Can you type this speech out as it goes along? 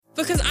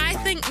because I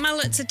think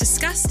mullets are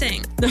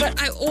disgusting,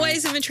 but I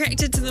always am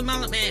attracted to the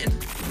mullet man.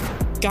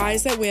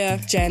 Guys that wear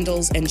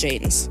jandals and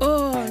jeans.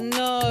 Oh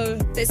no,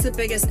 that's the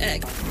biggest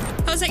ick.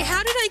 I was like,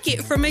 how did I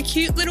get from a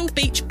cute little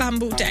beach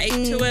bumble date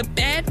to a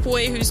bad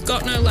boy who's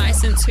got no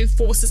license who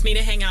forces me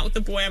to hang out with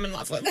the boy I'm in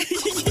love with?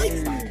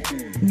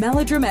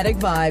 Melodramatic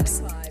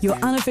Vibes, your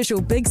unofficial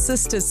big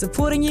sister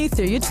supporting you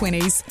through your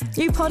 20s.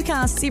 New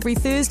podcasts every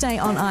Thursday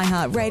on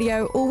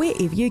iHeartRadio or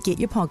wherever you get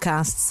your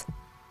podcasts.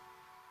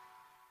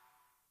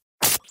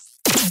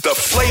 The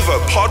Flavor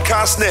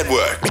Podcast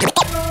Network.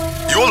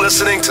 You're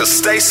listening to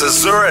Stace,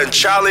 Azura, and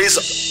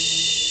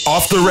Charlie's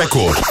Off the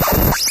Record.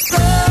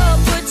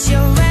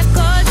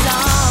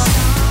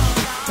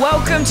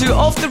 Welcome to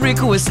Off the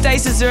Record with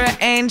Stace, Azura,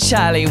 and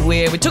Charlie,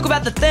 where we talk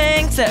about the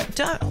things that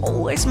don't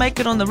always make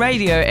it on the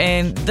radio.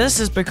 And this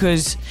is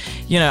because,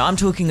 I'm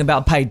talking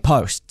about paid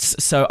posts.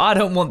 So I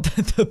don't want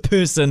the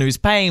person who's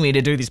paying me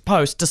to do these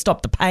posts to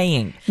stop the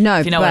paying. No,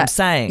 if you know what I'm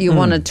saying. You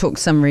want to talk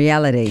some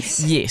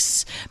realities.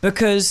 Yes,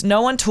 because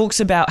no one talks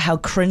about how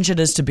cringe it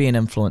is to be an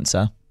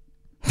influencer.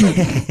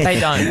 They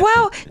don't.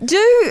 Well,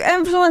 do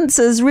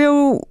influencers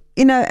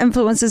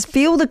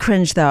feel the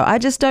cringe though? I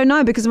just don't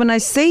know, because when I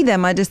see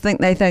them, I just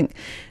think they think,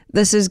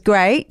 this is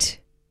great.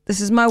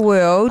 This is my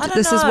world.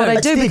 This is what I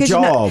do. Their because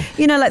job.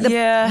 Like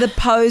the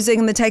posing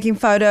and the taking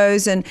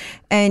photos and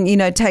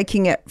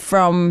taking it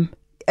from,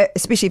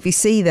 especially if you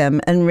see them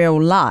in real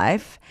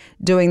life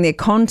doing their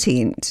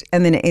content,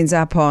 and then it ends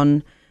up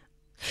on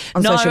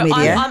social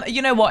media.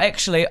 You know what,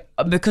 actually,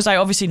 because I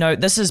obviously know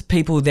this is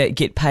people that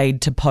get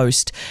paid to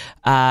post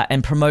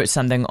and promote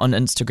something on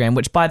Instagram,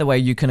 which, by the way,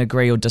 you can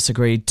agree or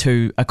disagree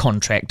to a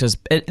contract.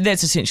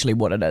 That's essentially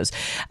what it is.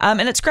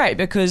 And it's great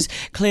because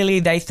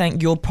clearly they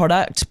think your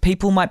product,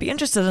 people might be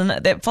interested in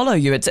it that follow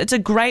you. It's a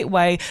great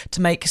way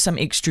to make some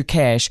extra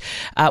cash,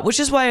 which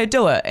is why I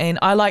do it. And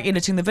I like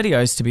editing the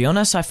videos, to be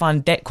honest. I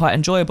find that quite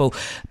enjoyable.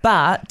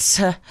 But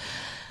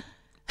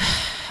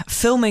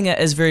filming it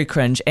is very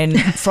cringe, and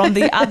from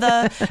the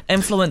other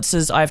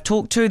influencers I've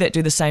talked to that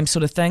do the same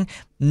sort of thing,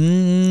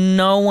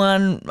 not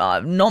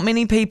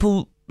many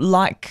people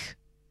like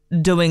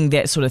doing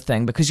that sort of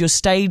thing, because you're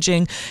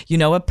staging,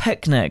 a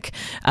picnic,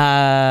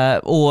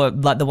 or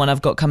like the one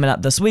I've got coming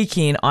up this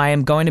weekend. I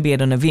am going to be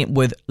at an event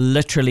with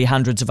literally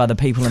hundreds of other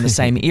people in the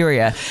same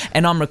area,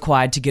 and I'm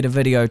required to get a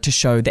video to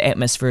show the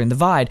atmosphere and the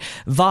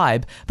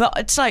vibe. But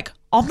it's like,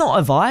 I'm not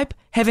a vibe.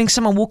 Having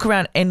someone walk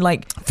around and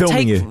filming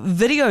take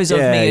videos of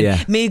me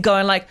and me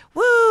going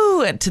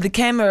woo to the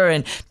camera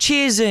and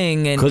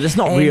cheersing, and because it's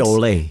not real,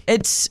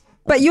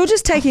 But you're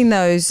just taking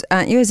those,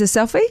 aren't you, as a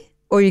selfie?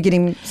 Or are you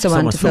getting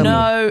someone to film?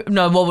 No.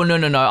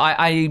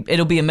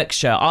 It'll be a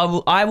mixture.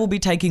 I will be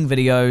taking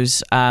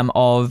videos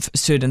of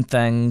certain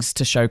things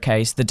to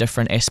showcase the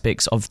different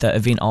aspects of the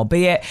event I'll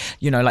be at.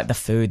 Like the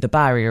food, the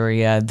bar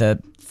area,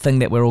 the thing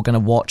that we're all going to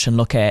watch and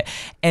look at.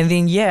 And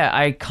then,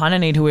 I kind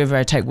of need whoever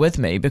I take with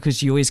me,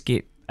 because you always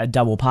get a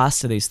double pass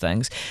to these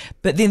things.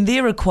 But then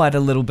they're required a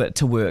little bit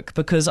to work,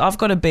 because I've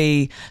got to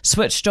be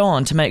switched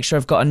on to make sure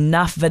I've got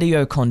enough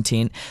video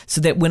content so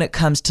that when it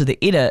comes to the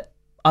edit,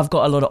 I've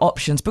got a lot of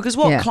options. Because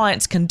what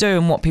clients can do,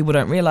 and what people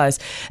don't realise,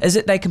 is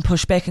that they can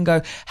push back and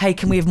go, hey,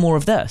 can we have more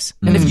of this?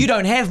 And if you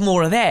don't have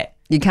more of that,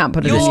 you can't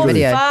put it in your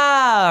video.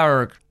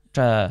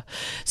 You're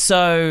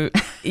So,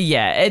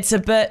 it's a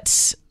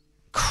bit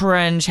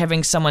cringe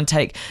having someone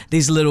take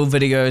these little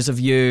videos of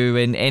you,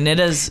 and it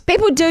is...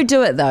 People do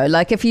it though.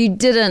 Like, if you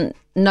didn't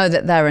know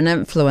that they're an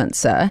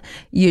influencer,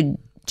 you'd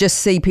just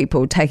see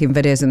people taking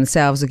videos of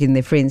themselves or getting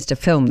their friends to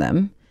film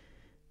them.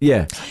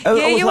 Yeah,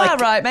 you are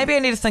right. Maybe I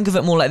need to think of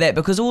it more like that,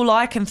 because all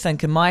I can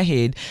think in my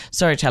head,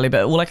 sorry Charlie,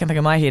 but all I can think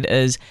in my head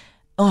is,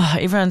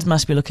 everyone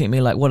must be looking at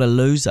me like, what a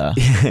loser.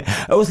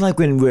 It was like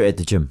when we were at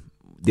the gym.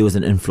 There was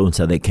an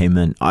influencer that came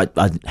in. I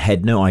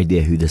had no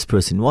idea who this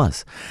person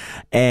was.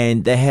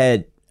 And they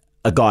had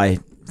a guy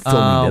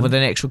filming them. With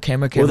an actual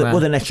camera.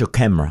 With an actual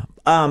camera.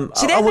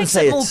 See,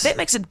 that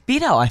makes it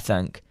better, I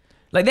think.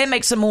 Like, that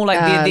makes it more like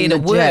they're there to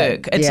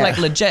work. It's like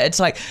legit. It's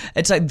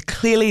like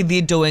clearly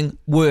they're doing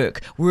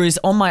work. Whereas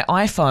on my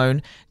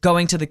iPhone,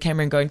 going to the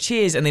camera and going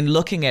cheers, and then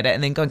looking at it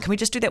and then going, can we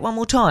just do that one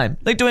more time?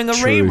 Like doing a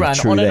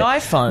rerun on an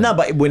iPhone. No,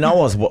 but when I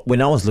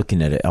was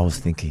looking at it, I was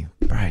thinking,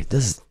 right,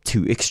 this is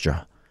too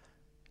extra.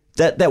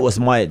 That was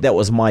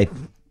my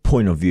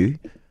point of view.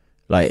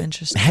 Like,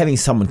 having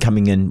someone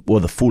coming in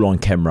with a full-on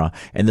camera,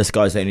 and this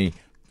guy's only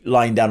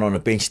lying down on a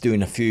bench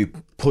doing a few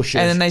pushes,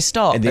 and then they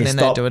stop, and then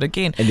they do it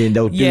again, and then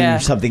they'll do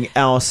something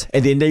else,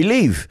 and then they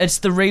leave. It's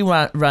the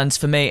reruns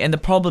for me, and the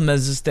problem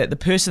is that the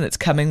person that's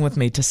coming with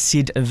me to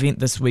said event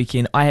this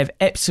weekend, I have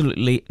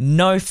absolutely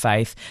no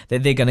faith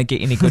that they're going to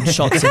get any good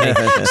shots of me.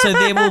 So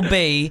there will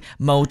be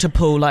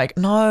multiple,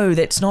 no,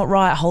 that's not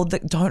right.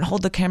 Don't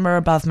hold the camera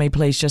above me,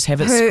 please. Just have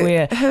it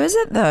square. Who is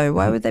it though?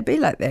 Why would they be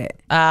like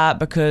that?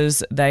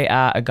 Because they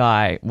are a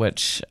guy,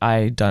 which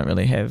I don't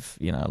really have,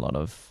 a lot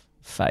of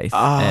faith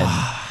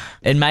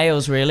in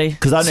males, really,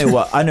 because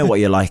I know what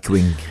you're like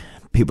when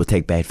people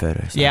take bad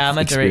photos. Yeah, I'm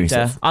a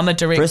director. I'm a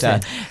director.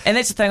 Firsthand. And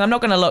that's the thing. I'm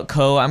not going to look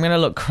cool. I'm going to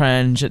look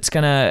cringe. It's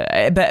going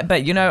to...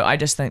 But you know, I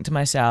just think to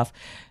myself,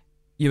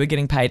 you are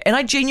getting paid. And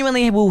I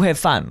genuinely will have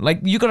fun.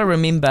 Like, you got to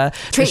remember...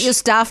 Treat your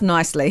staff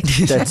nicely.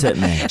 That's it,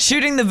 man.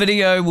 Shooting the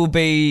video will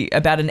be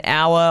about an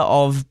hour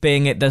of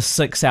being at this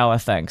 6-hour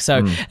thing.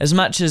 So as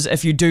much as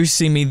if you do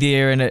see me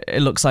there and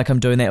it looks like I'm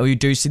doing that, or you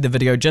do see the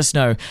video, just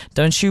know,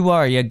 don't you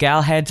worry, your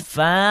gal had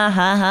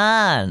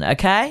fun,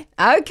 okay?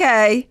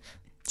 Okay.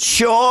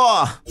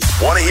 Sure.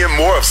 Want to hear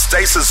more of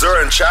Stacey,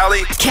 Azura, and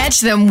Charlie?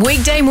 Catch them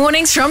weekday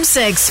mornings from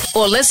 6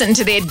 or listen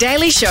to their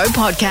Daily Show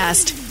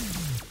podcast.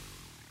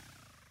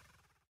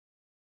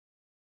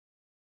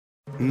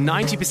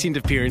 90%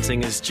 of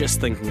parenting is just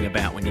thinking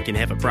about when you can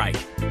have a break.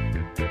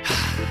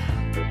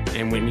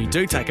 And when you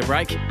do take a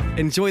break,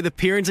 enjoy the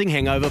Parenting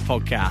Hangover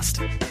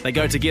podcast. They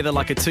go together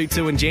like a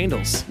tutu and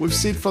jandals. We've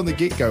said from the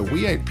get-go,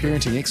 we ain't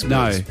parenting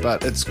experts,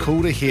 but it's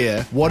cool to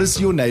hear, what is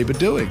your neighbour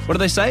doing? What do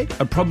they say?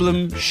 A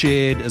problem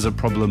shared is a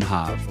problem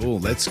halved. Oh,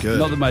 that's good.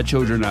 Not that my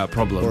children are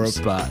problems,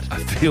 but I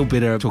feel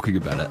better talking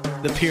about it.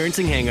 The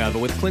Parenting Hangover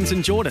with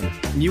Clinton Jordan.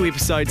 New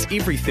episodes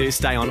every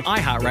Thursday on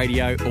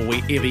iHeartRadio or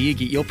wherever you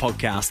get your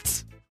podcasts.